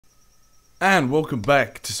And welcome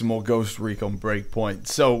back to some more Ghost Recon Breakpoint.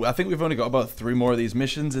 So I think we've only got about 3 more of these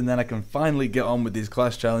missions, and then I can finally get on with these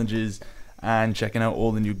class challenges and checking out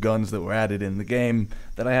all the new guns that were added in the game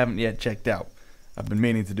that I haven't yet checked out. I've been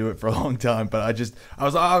meaning to do it for a long time, but I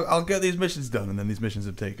was like, I'll get these missions done, and then these missions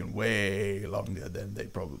have taken way longer than they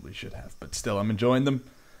probably should have. But still, I'm enjoying them,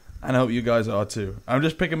 and I hope you guys are too. I'm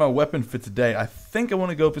just picking my weapon for today. I think I want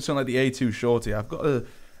to go for something like the A2 Shorty. I've got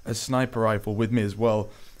a sniper rifle with me as well.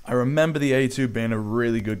 I remember the A2 being a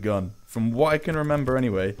really good gun. From what I can remember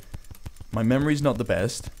anyway, my memory's not the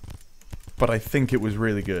best, but I think it was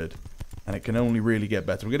really good. And it can only really get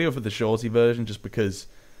better. We're going to go for the Shorty version just because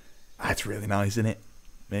it's really nice, isn't it?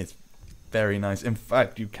 It's very nice. In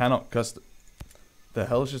fact, you cannot custom... The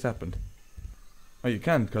hell has just happened? Oh, you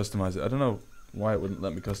can customize it. I don't know why it wouldn't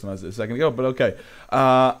let me customize it a second ago, but okay.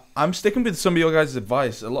 I'm sticking with some of your guys'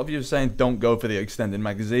 advice. A lot of you are saying don't go for the extended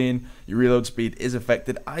magazine. Your reload speed is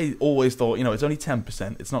affected. I always thought, you know, it's only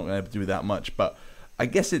 10%. It's not going to do that much, but I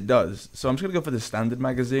guess it does. So I'm just going to go for the standard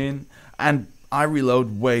magazine. And I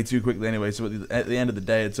reload way too quickly anyway, so at the end of the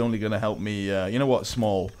day, it's only going to help me, you know what,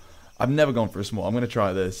 small. I've never gone for a small. I'm going to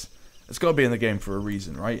try this. It's got to be in the game for a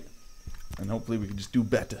reason, right? And hopefully we can just do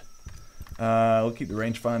better. We'll keep the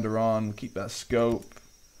rangefinder on. We'll keep that scope.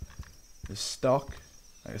 The stock.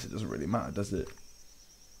 I guess it doesn't really matter, does it?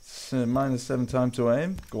 It's -7 time to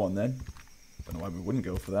aim. Go on then. Don't know why we wouldn't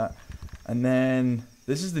go for that. And then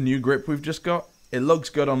this is the new grip we've just got. It looks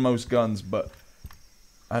good on most guns, but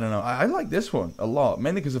I don't know. I like this one a lot,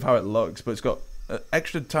 mainly because of how it looks. But it's got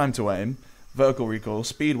extra time to aim, vertical recoil,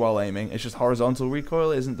 speed while aiming. It's just horizontal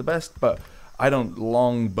recoil isn't the best, but I don't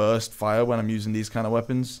long burst fire when I'm using these kind of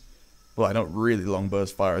weapons. Well, I don't really long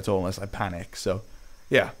burst fire at all unless I panic. So,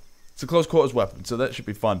 yeah, it's a close quarters weapon, so that should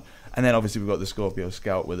be fun. And then obviously we've got the Scorpio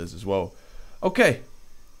Scout with us as well. Okay,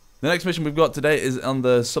 the next mission we've got today is on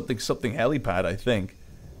the something helipad, I think.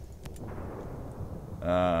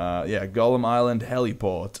 Yeah, Gollum Island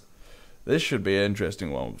heliport. This should be an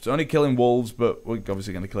interesting one. It's only killing wolves, but we're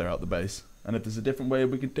obviously going to clear out the base. And if there's a different way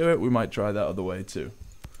we could do it, we might try that other way too.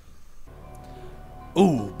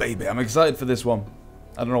 Ooh, baby, I'm excited for this one.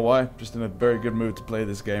 I don't know why, just in a very good mood to play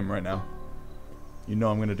this game right now. You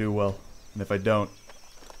know I'm going to do well. And if I don't,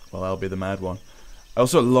 well, I'll be the mad one. I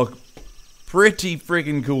also look pretty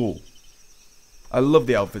freaking cool. I love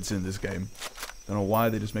the outfits in this game. Don't know why,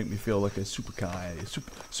 they just make me feel like a super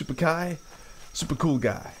cool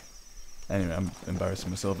guy. Anyway, I'm embarrassing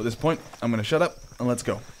myself at this point. I'm going to shut up and let's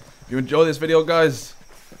go. If you enjoy this video, guys,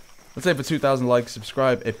 let's say for 2,000 likes,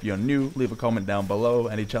 subscribe if you're new, leave a comment down below,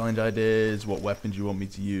 any challenge ideas, what weapons you want me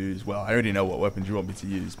to use. Well, I already know what weapons you want me to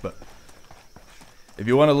use, but if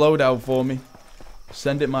you want a loadout for me,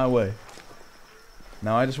 send it my way.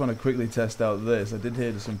 Now, I just want to quickly test out this. I did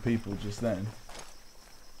hear to some people just then.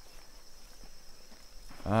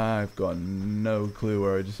 I've got no clue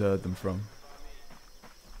where I just heard them from.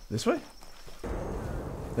 This way?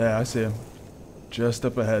 There, I see them. Just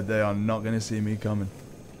up ahead, they are not going to see me coming.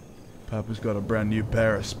 Papa's got a brand new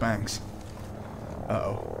pair of Spanx.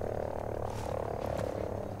 Uh-oh.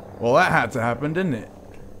 Well, that had to happen, didn't it?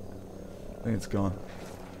 I think it's gone.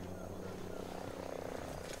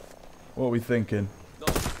 What are we thinking?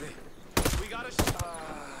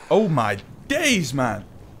 Oh my days, man!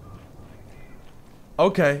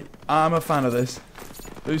 Okay, I'm a fan of this.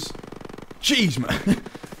 Who's... Jeez, man!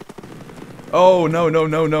 Oh, no,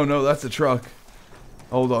 that's a truck.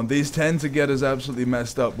 Hold on, these tend to get us absolutely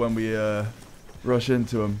messed up when we rush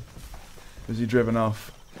into him. Is he driven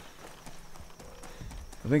off?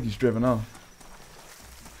 I think he's driven off.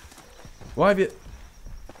 Why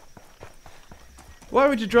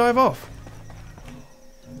would you drive off?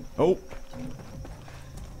 Oh.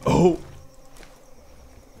 Oh.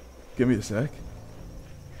 Give me a sec.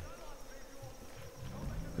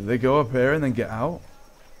 Did they go up here and then get out?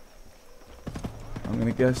 I'm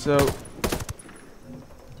gonna guess so.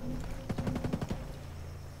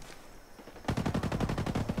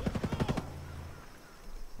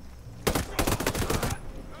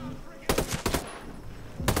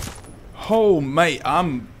 Oh, mate,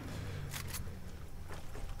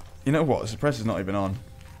 You know what? The suppressor's not even on.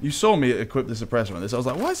 You saw me equip the suppressor on this. I was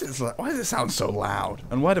like, why does it sound so loud?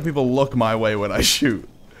 And why do people look my way when I shoot?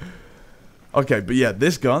 Okay, but yeah,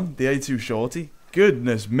 this gun, the A2 Shorty,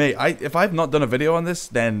 goodness me. If I've not done a video on this,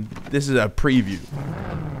 then this is a preview.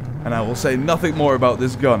 And I will say nothing more about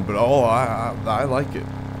this gun, but oh, I like it.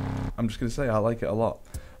 I'm just going to say I like it a lot.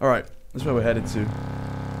 Alright, that's where we're headed to.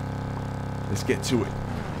 Let's get to it.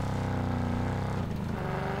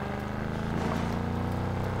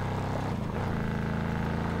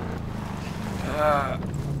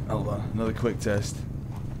 Hold on, another quick test.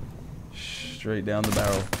 Shh. straight down the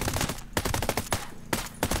barrel.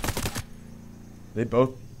 They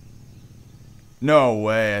both... No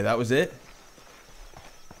way, that was it?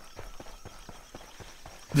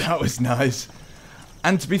 That was nice.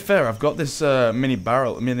 And to be fair, I've got this mini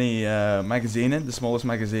magazine in, the smallest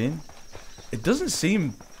magazine. It doesn't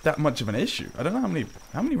seem that much of an issue. I don't know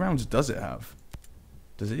how many rounds does it have?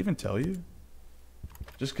 Does it even tell you?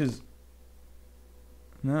 Just because...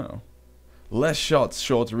 No. Less shots,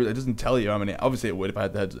 shorter. It doesn't tell you how many. Obviously it would if I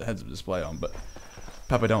had the heads-up display on, but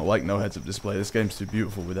Papa don't like no heads-up display. This game's too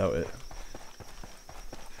beautiful without it.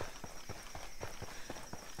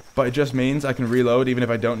 But it just means I can reload even if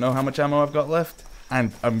I don't know how much ammo I've got left.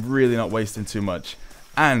 And I'm really not wasting too much.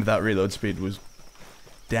 And that reload speed was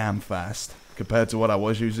damn fast compared to what I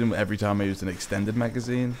was using every time I used an extended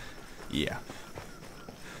magazine. Yeah.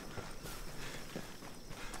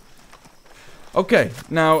 Okay,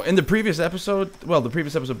 now in the previous episode, well, the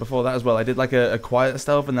previous episode before that as well, I did like a quiet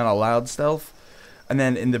stealth and then a loud stealth. And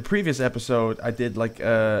then in the previous episode, I did like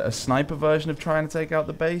a sniper version of trying to take out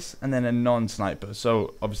the base, and then a non-sniper,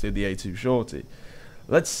 so obviously the A2 shorty.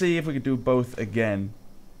 Let's see if we could do both again,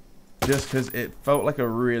 just because it felt like a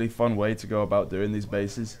really fun way to go about doing these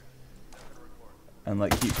bases. And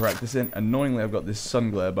like keep practicing. Annoyingly, I've got this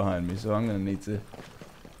sun glare behind me, so I'm going to need to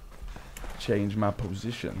change my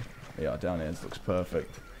position. Yeah, down here, this looks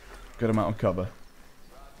perfect. Good amount of cover.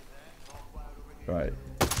 Right.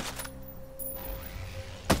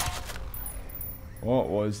 What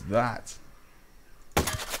was that?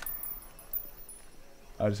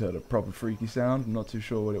 I just heard a proper freaky sound. I'm not too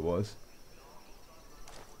sure what it was.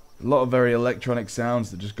 A lot of very electronic sounds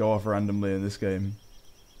that just go off randomly in this game.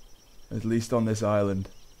 At least on this island.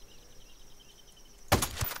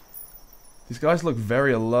 These guys look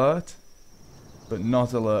very alert, but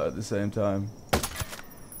not alert at the same time.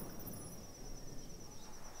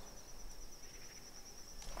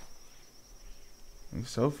 And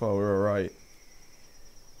so far we're alright.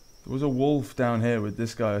 There was a wolf down here with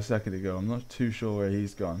this guy a second ago. I'm not too sure where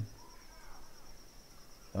he's gone.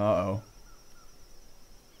 Uh-oh.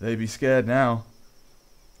 They be scared now.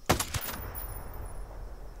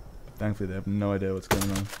 Thankfully they have no idea what's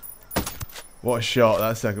going on. What a shot.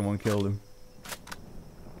 That second one killed him.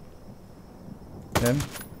 Him?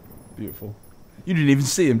 Beautiful. You didn't even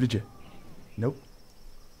see him, did you? Nope.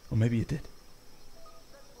 Or maybe you did.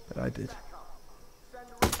 But I did.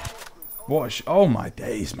 What a oh my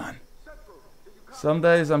days, man. Some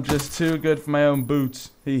days I'm just too good for my own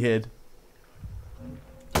boots. He hid.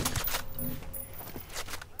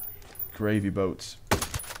 Gravy boats.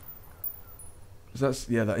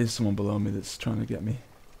 Yeah, that is someone below me that's trying to get me.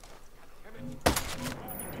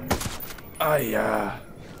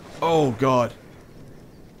 Oh god.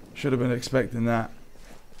 Should have been expecting that.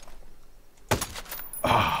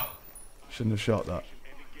 Ah, shouldn't have shot that.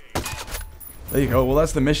 There you go. Well,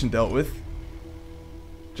 that's the mission dealt with.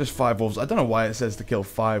 Just 5 wolves. I don't know why it says to kill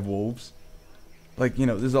 5 wolves. Like, you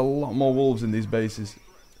know, there's a lot more wolves in these bases.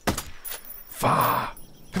 Come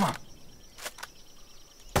on.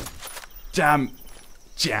 Jam.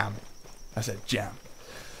 I said jam.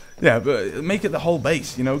 Yeah, but make it the whole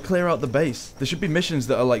base, you know? Clear out the base. There should be missions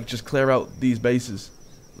that are like, just clear out these bases.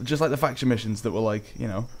 Just like the faction missions that were like, you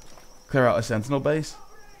know, clear out a sentinel base.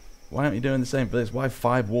 Why aren't you doing the same for this? Why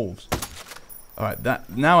 5 wolves? Alright,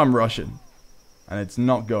 now I'm rushing. And it's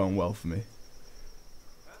not going well for me.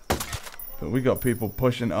 But we got people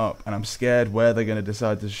pushing up, and I'm scared where they're going to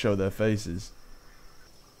decide to show their faces.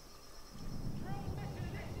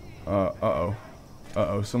 Uh-oh.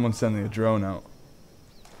 Uh-oh, someone's sending a drone out.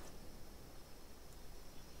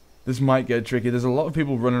 This might get tricky. There's a lot of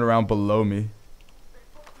people running around below me.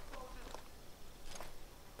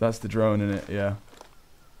 That's the drone in it, yeah.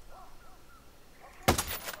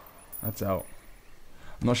 That's out.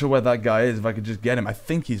 I'm not sure where that guy is, if I could just get him. I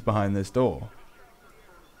think he's behind this door.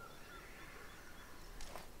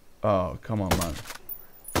 Oh, come on, man.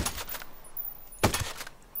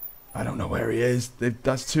 I don't know where he is.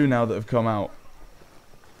 That's 2 now that have come out.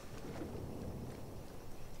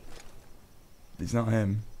 It's not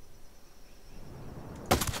him.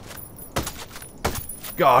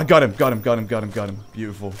 God, got him.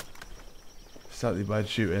 Beautiful. Slightly bad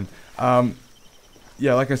shooting.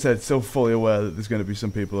 Yeah, like I said, still fully aware that there's going to be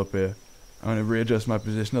some people up here. I'm going to readjust my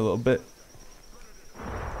position a little bit.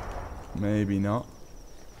 Maybe not.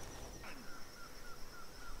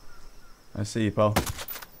 I see you, pal.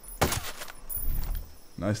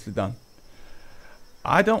 Nicely done.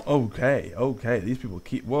 I don't... Okay. These people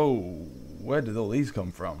keep... Whoa. Where did all these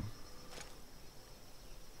come from?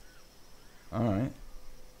 Alright.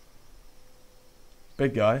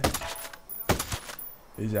 Big guy.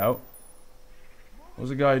 He's out. There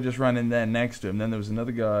was a guy who just ran in there next to him. Then there was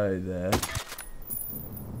another guy there.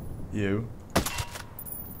 You.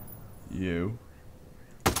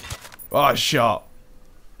 Oh, shot.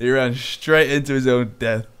 He ran straight into his own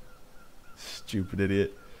death. Stupid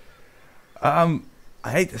idiot. I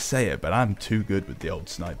hate to say it, but I'm too good with the old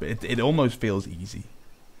sniper. It almost feels easy.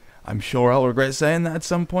 I'm sure I'll regret saying that at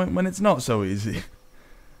some point when it's not so easy.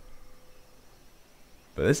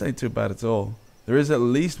 But this ain't too bad at all. There is at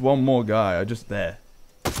least one more guy. Just there.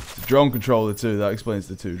 It's a drone controller too. That explains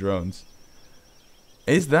the 2 drones.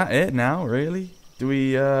 Is that it now? Really? Do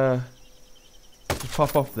we just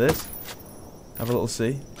pop off this? Have a little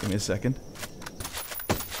see. Give me a second.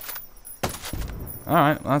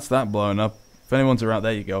 Alright, that's that blown up. If anyone's around,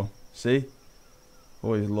 there you go. See?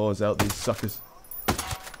 Always lures out these suckers.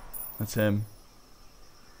 That's him.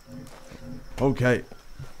 Okay.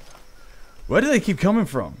 Where do they keep coming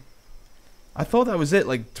from? I thought that was it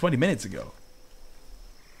like 20 minutes ago.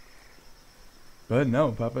 But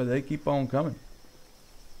no, Papa, they keep on coming.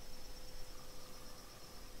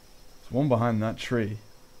 There's one behind that tree.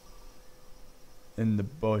 In the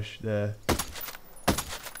bush there.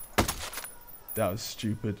 That was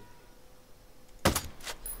stupid.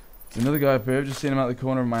 There's another guy up here. I've just seen him out the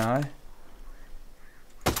corner of my eye.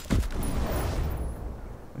 At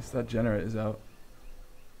least that generator's out.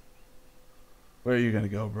 Where are you gonna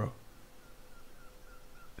go, bro?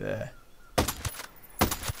 There.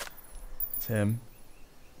 It's him.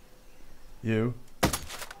 You.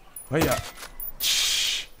 Wait up.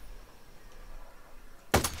 Shh.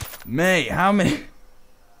 Mate, how many?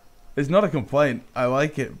 It's not a complaint. I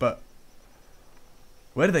like it, but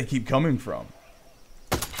where do they keep coming from?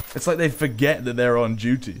 It's like they forget that they're on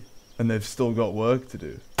duty and they've still got work to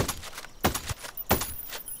do.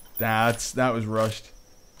 That was rushed.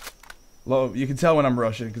 You can tell when I'm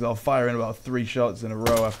rushing because I'll fire in about 3 shots in a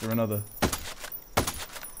row after another.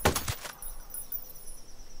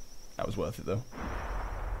 That was worth it though.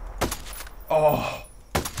 Oh,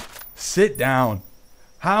 sit down.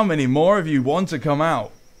 How many more of you want to come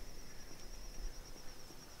out?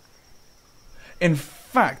 In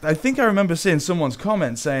fact, I think I remember seeing someone's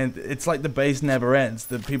comment saying it's like the base never ends,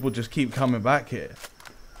 that people just keep coming back here.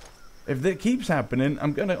 If that keeps happening,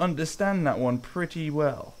 I'm going to understand that one pretty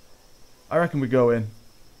well. I reckon we go in.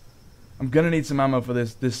 I'm going to need some ammo for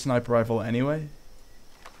this sniper rifle anyway.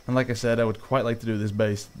 And like I said, I would quite like to do this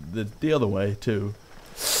base the other way too.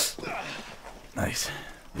 Nice.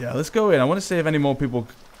 Yeah, let's go in. I want to see if any more people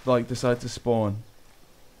like decide to spawn.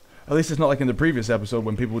 At least it's not like in the previous episode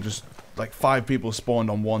when people just, like 5 people spawned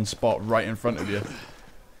on one spot right in front of you.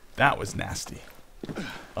 That was nasty.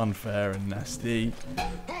 Unfair and nasty.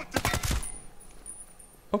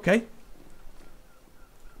 Okay.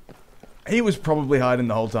 He was probably hiding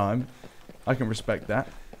the whole time. I can respect that.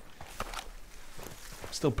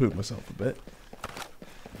 Still pooped myself a bit.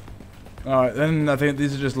 Alright, then I think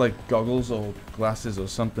these are just like goggles or glasses or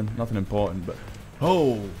something. Nothing important, but...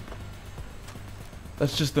 Oh!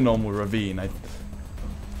 That's just the normal ravine.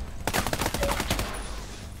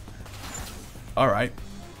 Alright.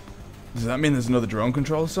 Does that mean there's another drone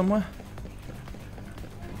controller somewhere?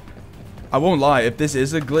 I won't lie, if this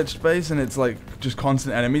is a glitched base and it's like just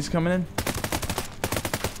constant enemies coming in.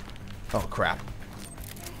 Oh crap.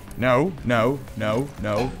 No, no, no,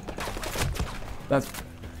 no. That's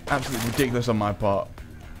absolutely ridiculous on my part.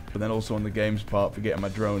 But then also on the game's part for getting my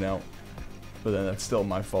drone out. But then that's still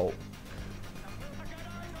my fault.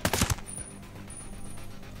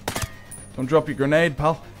 Don't drop your grenade,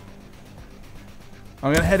 pal.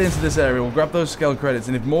 I'm gonna head into this area, we'll grab those scale credits,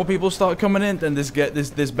 and if more people start coming in, then this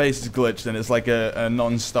base is glitched, and it's like a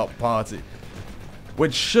non-stop party.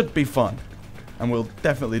 Which should be fun. And we'll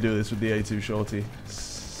definitely do this with the A2 Shorty.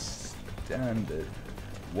 Standard.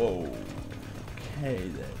 Whoa. Okay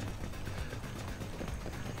then.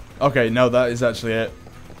 Okay, no, that is actually it.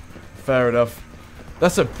 Fair enough.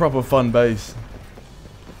 That's a proper fun base.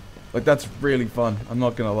 Like, that's really fun, I'm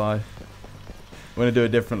not gonna lie. We're gonna do it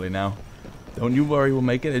differently now. Don't you worry, we'll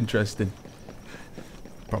make it interesting.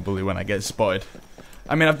 Probably when I get spotted.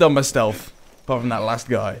 I mean, I've done my stealth. Apart from that last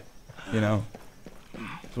guy. You know.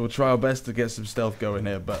 So we'll try our best to get some stealth going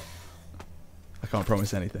here, but I can't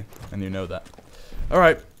promise anything. And you know that.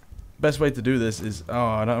 Alright. Best way to do this is... Oh,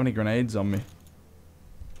 I don't have any grenades on me.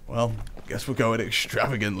 Well, guess we're going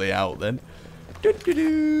extravagantly out then. Get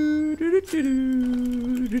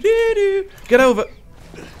over!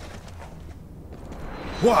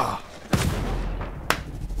 Wow!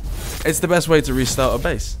 It's the best way to restart a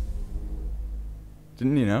base.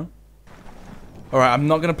 Didn't you know? Alright, I'm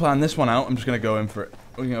not going to plan this one out. I'm just going to go in for it.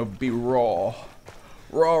 We're going to be raw.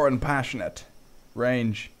 Raw and passionate.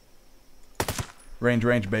 Range. Range,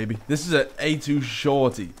 range, baby. This is an A2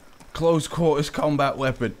 shorty. Close quarters combat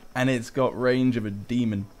weapon. And it's got range of a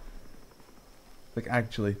demon. Like,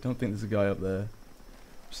 actually, don't think there's a guy up there.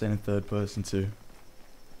 I'm saying in third person too.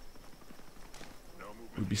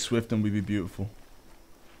 We'd be swift and we'd be beautiful.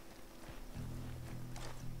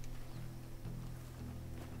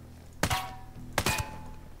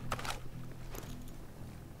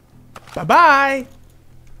 Bye-bye!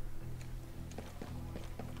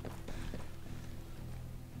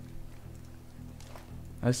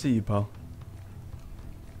 I see you, pal.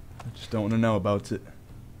 I just don't want to know about it.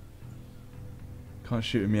 Can't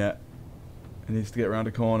shoot him yet. He needs to get around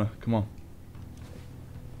a corner. Come on.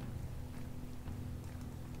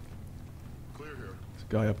 Clear here. There's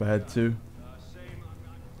a guy up ahead too.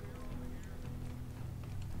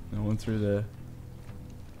 No one through there.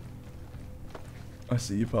 I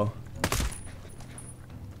see you, pal.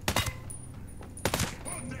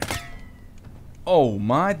 Oh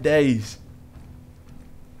my days.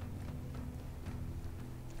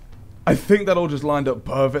 I think that all just lined up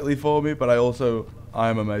perfectly for me, but I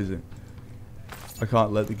am amazing. I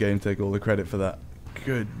can't let the game take all the credit for that.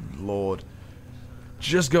 Good lord.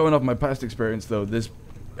 Just going off my past experience though, this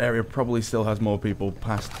area probably still has more people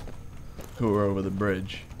past who are over the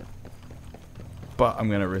bridge. But I'm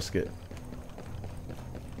gonna risk it.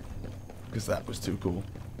 Because that was too cool.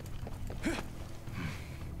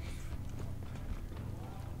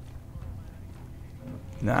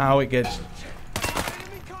 Now it gets...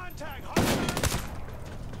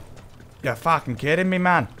 You're fucking kidding me,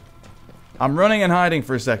 man. I'm running and hiding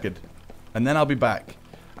for a second. And then I'll be back.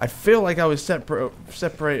 I feel like I was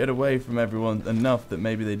separated away from everyone enough that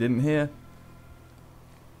maybe they didn't hear.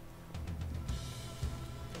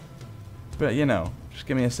 But, you know, just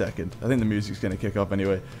give me a second. I think the music's going to kick off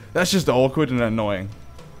anyway. That's just awkward and annoying.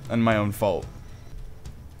 And my own fault.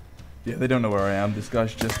 Yeah, they don't know where I am. This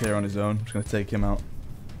guy's just here on his own. I'm just going to take him out.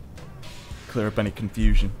 Clear up any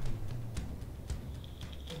confusion.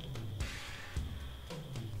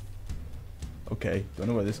 Okay, don't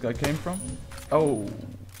know where this guy came from. Oh,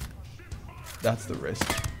 that's the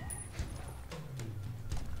risk.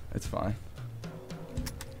 It's fine.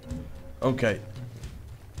 Okay.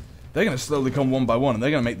 They're going to slowly come one by one, and they're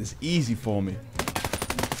going to make this easy for me.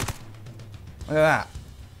 Look at that.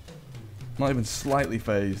 Not even slightly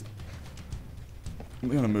phased. I'm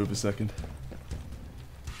going to move a second.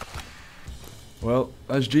 Well,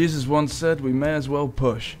 as Jesus once said, we may as well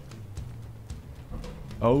push.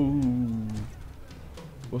 Oh.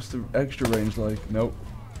 What's the extra range like? Nope.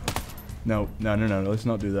 No, let's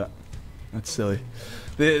not do that. That's silly.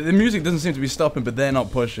 The music doesn't seem to be stopping, but they're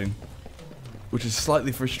not pushing. Which is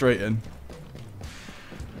slightly frustrating.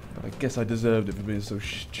 But I guess I deserved it for being so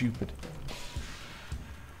stupid.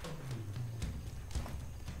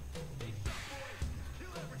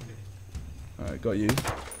 Alright, got you.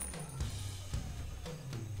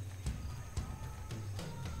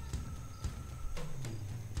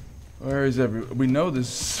 Where is everyone? We know there's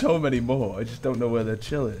so many more. I just don't know where they're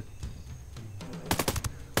chilling.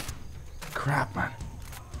 Crap, man.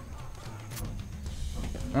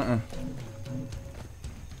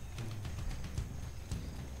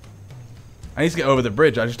 I need to get over the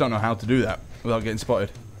bridge. I just don't know how to do that without getting spotted.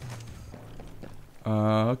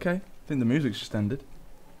 Okay. I think the music's just ended.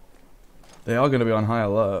 They are going to be on high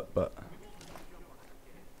alert, but...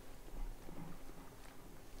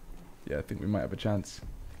 yeah, I think we might have a chance.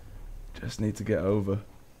 Just need to get over.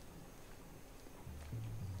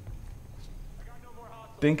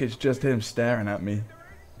 Think it's just him staring at me.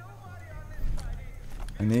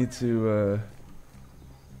 I need to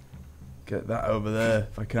get that over there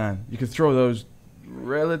if I can. You can throw those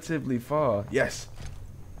relatively far. Yes.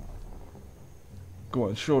 Go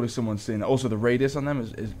on, surely someone's seen that. Also, the radius on them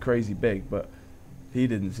is crazy big, but he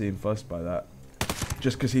didn't seem fussed by that.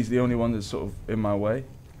 Just because he's the only one that's sort of in my way.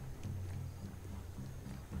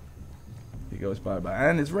 He goes bye-bye.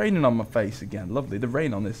 And it's raining on my face again. Lovely. The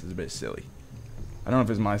rain on this is a bit silly. I don't know if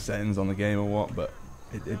it's my settings on the game or what, but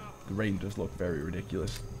the rain does look very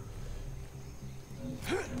ridiculous.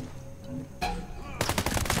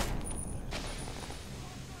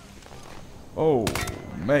 Oh,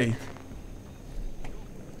 mate.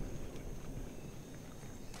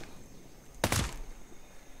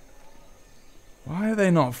 Why are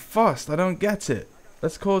they not fussed? I don't get it.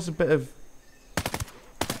 Let's cause a bit of...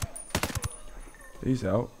 He's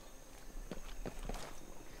out.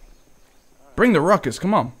 Bring the ruckus,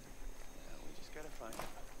 come on. We just gotta find him.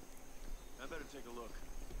 I better take a look.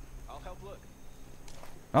 I'll help look.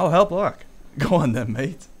 I'll help look. Go on then,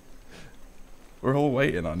 mate. We're all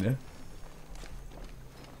waiting on you.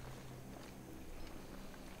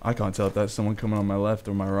 I can't tell if that's someone coming on my left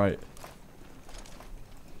or my right.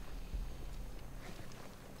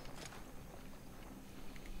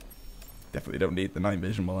 Definitely don't need the night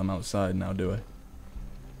vision while I'm outside now, do I?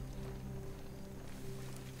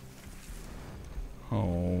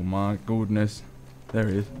 Oh my goodness. There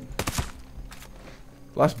he is.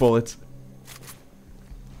 Last bullets.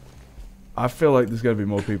 I feel like there's gotta be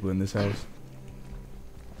more people in this house.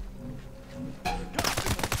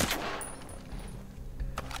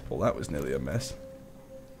 Well, that was nearly a mess.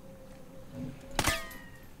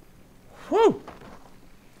 Whew!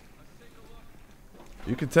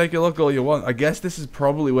 You can take a look all you want. I guess this is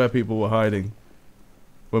probably where people were hiding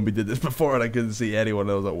when we did this before, and I couldn't see anyone.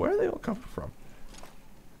 I was like, where are they all coming from?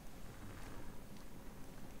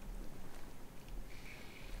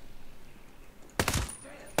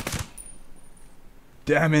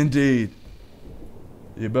 Damn indeed.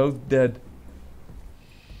 You're both dead.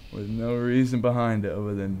 With no reason behind it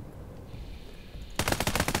other than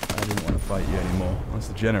I didn't want to fight you anymore. Once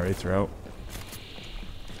the generator out.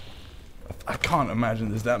 I can't imagine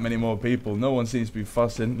there's that many more people. No one seems to be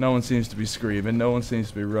fussing. No one seems to be screaming. No one seems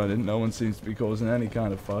to be running. No one seems to be causing any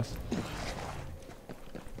kind of fuss.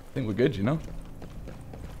 I think we're good, you know?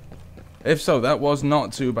 If so, that was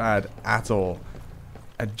not too bad at all.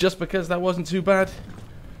 And just because that wasn't too bad,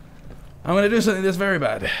 I'm going to do something that's very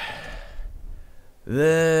bad.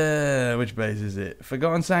 Which base is it?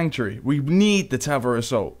 Forgotten Sanctuary. We need the Tower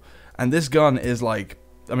Assault. And this gun is like...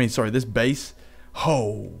 this base.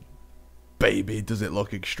 Oh, baby, does it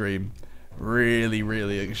look extreme. Really,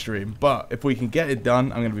 really extreme. But if we can get it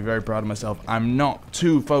done, I'm going to be very proud of myself. I'm not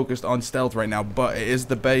too focused on stealth right now, but it is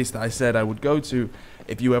the base that I said I would go to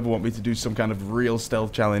if you ever want me to do some kind of real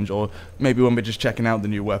stealth challenge, or maybe when we're just checking out the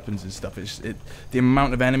new weapons and stuff. The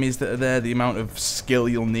amount of enemies that are there, the amount of skill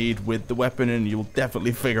you'll need with the weapon, and you'll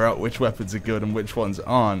definitely figure out which weapons are good and which ones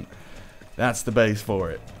aren't. That's the base for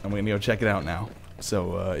it. And we're going to go check it out now.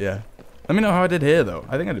 So, yeah. Let me know how I did here, though.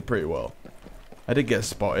 I think I did pretty well. I did get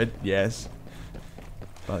spotted, yes,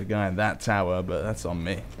 by the guy in that tower, but that's on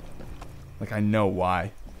me. Like, I know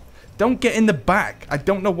why. Don't get in the back. I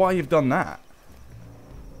don't know why you've done that.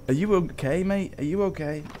 Are you okay, mate? Are you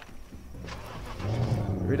okay?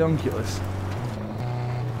 Redonkulous.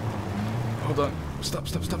 Hold on. Stop.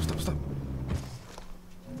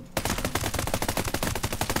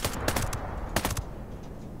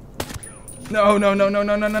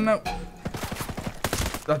 No.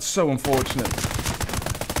 That's so unfortunate.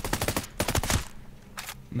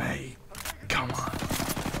 Mate, come on.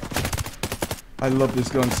 I love this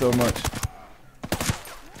gun so much.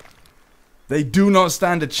 They do not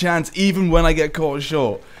stand a chance, even when I get caught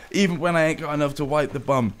short. Even when I ain't got enough to wipe the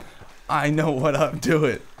bum. I know what I'm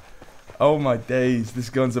doing. Oh my days, this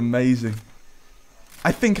gun's amazing.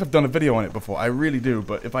 I think I've done a video on it before. I really do,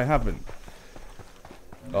 but if I haven't...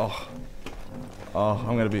 Oh,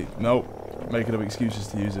 I'm gonna be... Nope. Making up excuses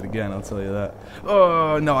to use it again, I'll tell you that.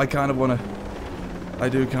 Oh, no, I kind of want to... I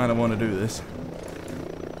do kind of want to do this.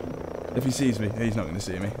 If he sees me, he's not going to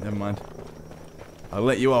see me. Never mind. I'll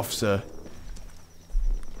let you off, sir.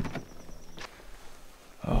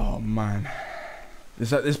 Oh, man.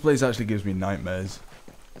 This place actually gives me nightmares.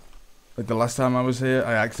 Like, the last time I was here,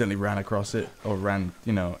 I accidentally ran across it. Or ran,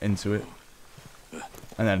 you know, into it.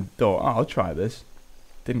 And then thought, oh, I'll try this.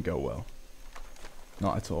 Didn't go well.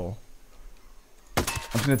 Not at all. I'm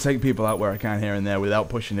just going to take people out where I can here and there without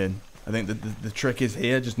pushing in. I think the trick is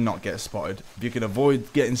here, just not get spotted. If you can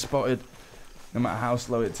avoid getting spotted, no matter how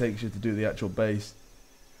slow it takes you to do the actual base,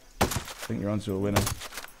 I think you're onto a winner.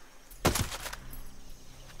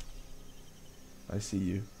 I see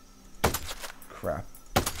you. Crap.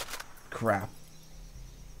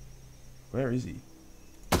 Where is he?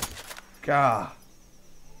 Gah.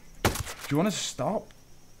 Do you want to stop?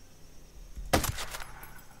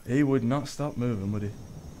 He would not stop moving, would he?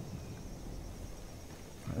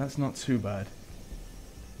 That's not too bad.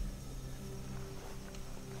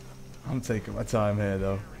 I'm taking my time here,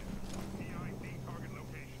 though.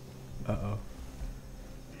 Uh-oh.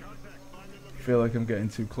 Feel like I'm getting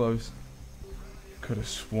too close. Could have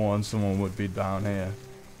sworn someone would be down here.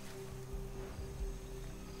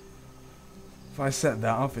 If I set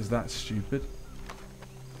that off, is that stupid?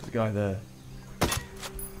 There's a guy there.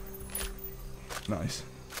 Nice.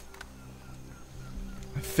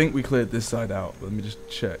 I think we cleared this side out. Let me just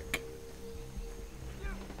check.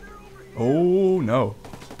 Oh, no.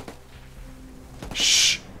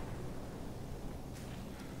 Shh.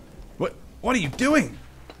 What are you doing?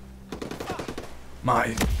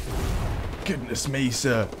 My goodness me,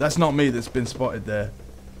 sir. That's not me that's been spotted there.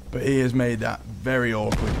 But he has made that very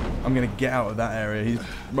awkward. I'm going to get out of that area. He's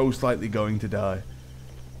most likely going to die.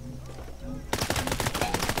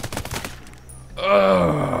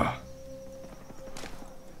 Ugh.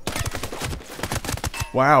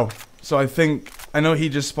 Wow. So I know he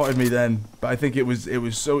just spotted me then, but I think it was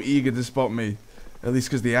so eager to spot me, at least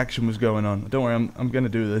because the action was going on. Don't worry, I'm gonna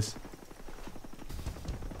do this.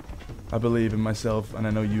 I believe in myself, and I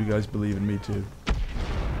know you guys believe in me too.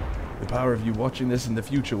 The power of you watching this in the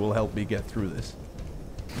future will help me get through this.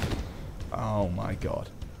 Oh my god.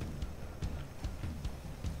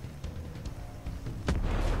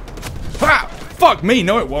 Ah! Fuck me!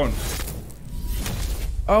 No, it won't.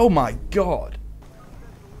 Oh my god.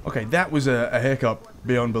 Okay, that was a hiccup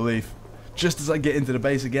beyond belief. Just as I get into the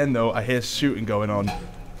base again, though, I hear shooting going on.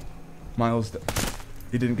 Miles,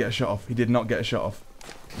 he didn't get a shot off. He did not get a shot off.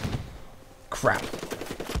 Crap.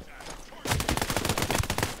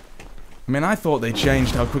 I mean, I thought they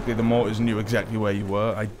changed how quickly the mortars knew exactly where you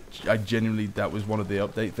were. I genuinely, that was one of the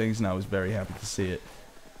update things, and I was very happy to see it.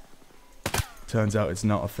 Turns out it's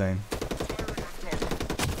not a thing.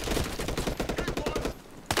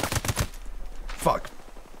 Fuck.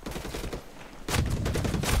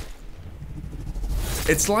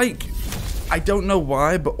 It's like, I don't know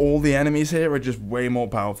why, but all the enemies here are just way more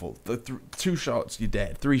powerful. The 2 shots, you're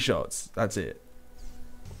dead. 3 shots, that's it.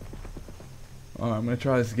 Alright, I'm gonna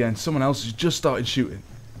try this again. Someone else has just started shooting.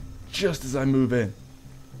 Just as I move in.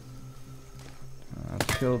 I've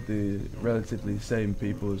killed the relatively same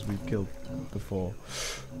people as we've killed before.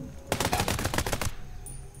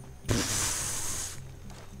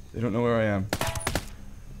 They don't know where I am.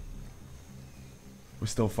 We're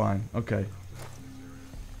still fine. Okay.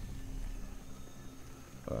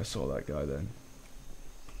 Oh, I saw that guy then.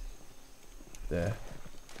 There.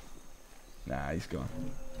 Nah, he's gone.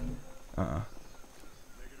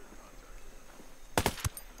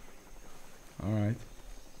 Alright.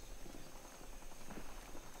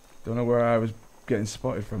 Don't know where I was getting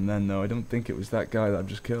spotted from then, though. I don't think it was that guy that I've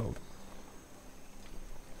just killed.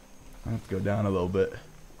 I have to go down a little bit.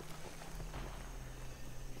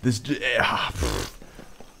 There's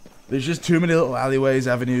just too many little alleyways,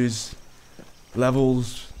 avenues,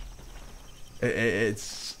 levels.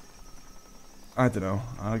 It's... I don't know.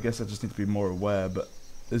 I guess I just need to be more aware, but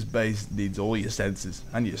this base needs all your senses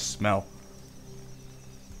and your smell.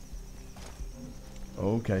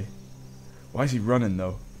 Okay. Why is he running,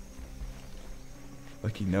 though?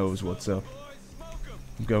 Like he knows what's up.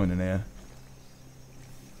 I'm going in here.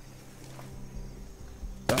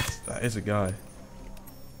 That is a guy.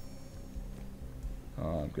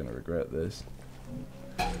 Oh, I'm gonna regret this.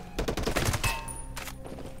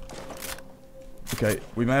 Okay,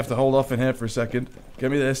 we may have to hold off in here for a second.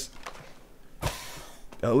 Give me this.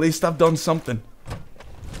 At least I've done something.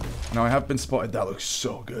 Now I have been spotted. That looks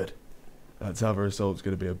so good. That Tower Assault's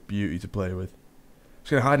gonna be a beauty to play with. I'm just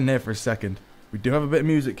gonna hide in here for a second. We do have a bit of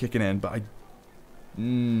music kicking in, but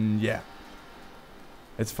yeah.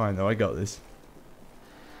 It's fine though, I got this.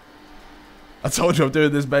 I told you I'm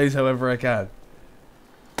doing this base however I can.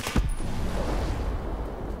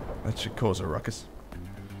 That should cause a ruckus.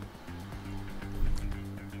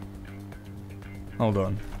 Hold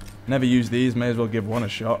on. Never use these, may as well give one a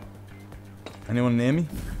shot. Anyone near me?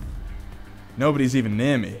 Nobody's even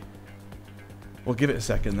near me. We'll give it a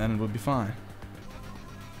second then and we'll be fine.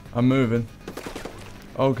 I'm moving.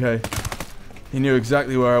 Okay. He knew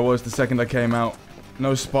exactly where I was the second I came out.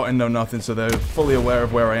 No spotting, no nothing, so they're fully aware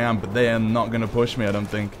of where I am, but they are not going to push me, I don't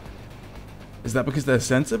think. Is that because they're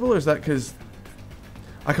sensible, or is that because...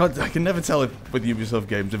 I can never tell if, with Ubisoft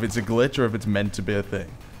games if it's a glitch or if it's meant to be a thing.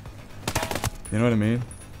 You know what I mean?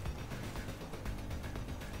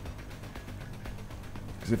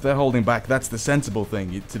 Because if they're holding back, that's the sensible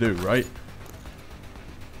thing to do, right?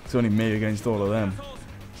 It's only me against all of them.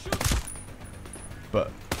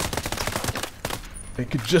 But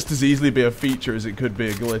it could just as easily be a feature as it could be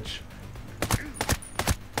a glitch.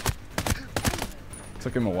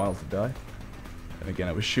 Took him a while to die. And again,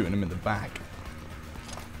 I was shooting him in the back.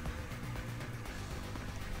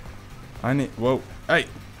 I need... Whoa. Hey!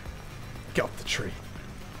 Get off the tree.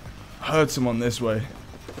 I heard someone this way.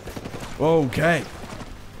 Okay.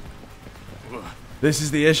 This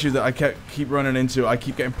is the issue that I keep running into. I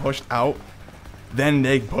keep getting pushed out. Then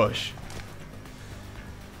they push.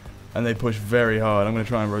 And they push very hard. I'm going to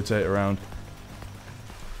try and rotate around.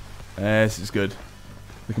 This is good.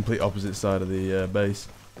 The complete opposite side of the base.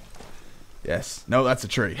 Yes. No, that's a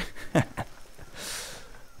tree.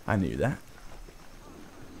 I knew that.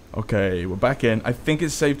 Okay, we're back in. I think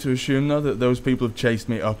it's safe to assume, though, that those people have chased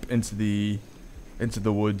me up into the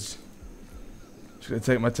woods. Just going to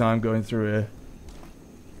take my time going through here.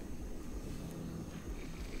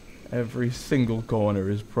 Every single corner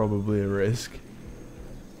is probably a risk.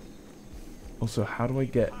 Also, how do I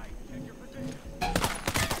get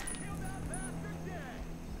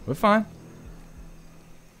We're fine.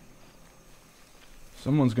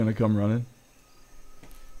 Someone's gonna come running.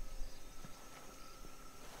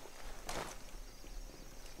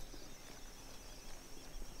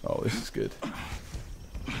 Oh, this is good.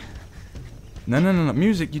 No, no, no, no.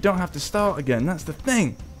 Music, you don't have to start again. That's the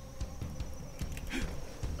thing.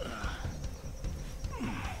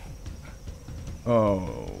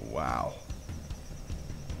 Oh, wow.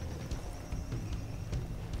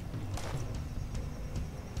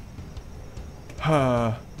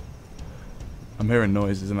 I'm hearing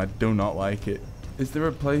noises and I do not like it. Is there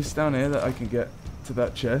a place down here that I can get to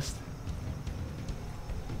that chest?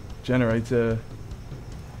 Generator.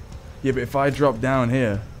 Yeah, but if I drop down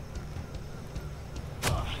here...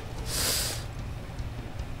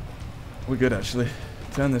 We're good, actually.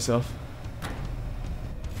 Turn this off.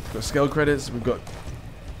 We've got skill credits. We've got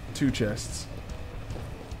 2 chests.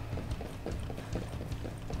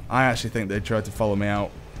 I actually think they tried to follow me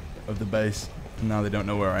out of the base. And now they don't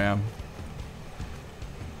know where I am.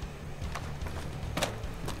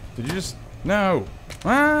 Did you just... No!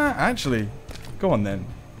 Ah, actually. Go on then.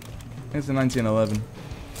 It's a 1911.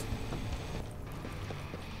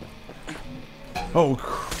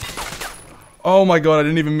 Oh my god, I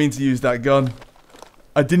didn't even mean to use that gun.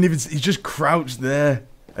 I didn't even... He's just crouched there.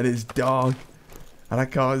 And it's dark. And I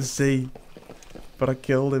can't see. But I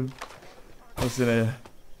killed him. What's in here?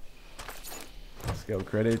 Skill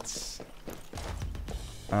credits.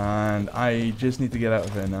 And I just need to get out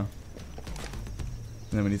of here now.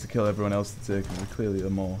 And then we need to kill everyone else too, because we're clearly the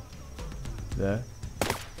more there.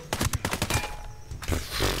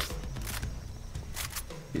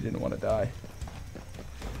 He didn't want to die.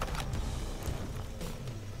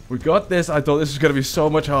 We got this. I thought this was going to be so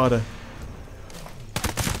much harder.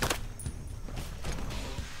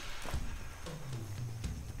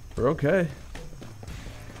 We're okay.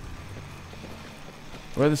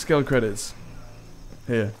 Where are the skill credits?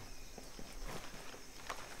 Here.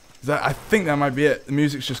 Is that, I think that might be it. The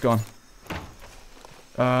music's just gone.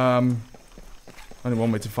 Only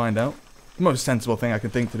one way to find out. The most sensible thing I can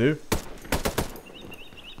think to do.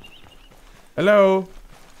 Hello?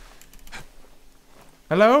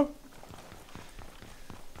 Hello?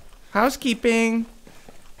 Housekeeping.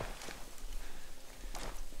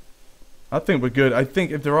 I think we're good. I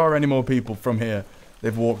think if there are any more people from here,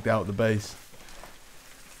 they've walked out the base.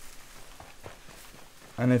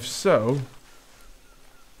 And if so,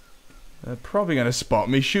 they're probably going to spot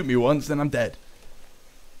me, shoot me once, then I'm dead.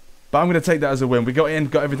 But I'm going to take that as a win. We got in,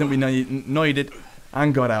 got everything we needed,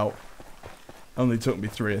 and got out. Only took me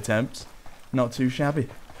 3 attempts. Not too shabby.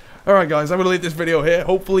 Alright guys, I'm going to leave this video here.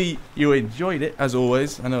 Hopefully you enjoyed it, as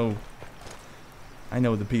always. I know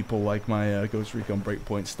the people like my Ghost Recon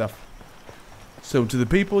Breakpoint stuff. So to the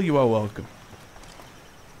people, you are welcome.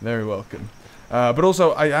 Very welcome. But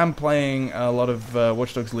also, I am playing a lot of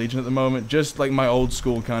Watch Dogs Legion at the moment. Just like my old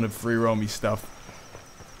school kind of free roamy stuff.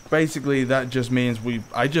 Basically, that just means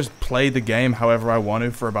I just play the game however I want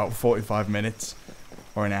to for about 45 minutes.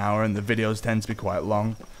 Or an hour, and the videos tend to be quite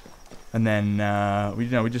long. And then, we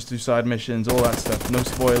just do side missions, all that stuff. No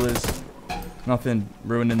spoilers. Nothing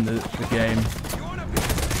ruining the game.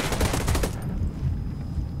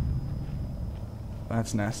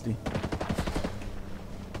 That's nasty.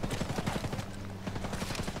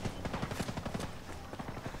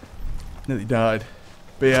 Nearly died.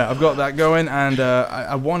 But yeah, I've got that going, and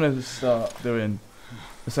I want to start doing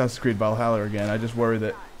Assassin's Creed Valhalla again. I just worry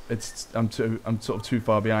that I'm sort of too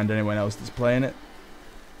far behind anyone else that's playing it.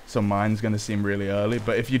 So mine's going to seem really early.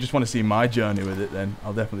 But if you just want to see my journey with it, then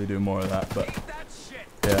I'll definitely do more of that. But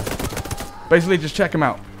yeah, basically just check them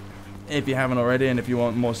out if you haven't already, and if you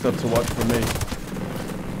want more stuff to watch from me.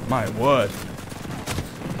 My word.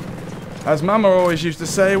 As Mama always used to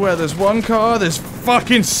say, where there's one car, there's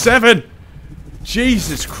fucking 7.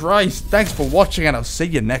 Jesus Christ. Thanks for watching, and I'll see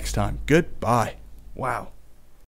you next time. Goodbye. Wow.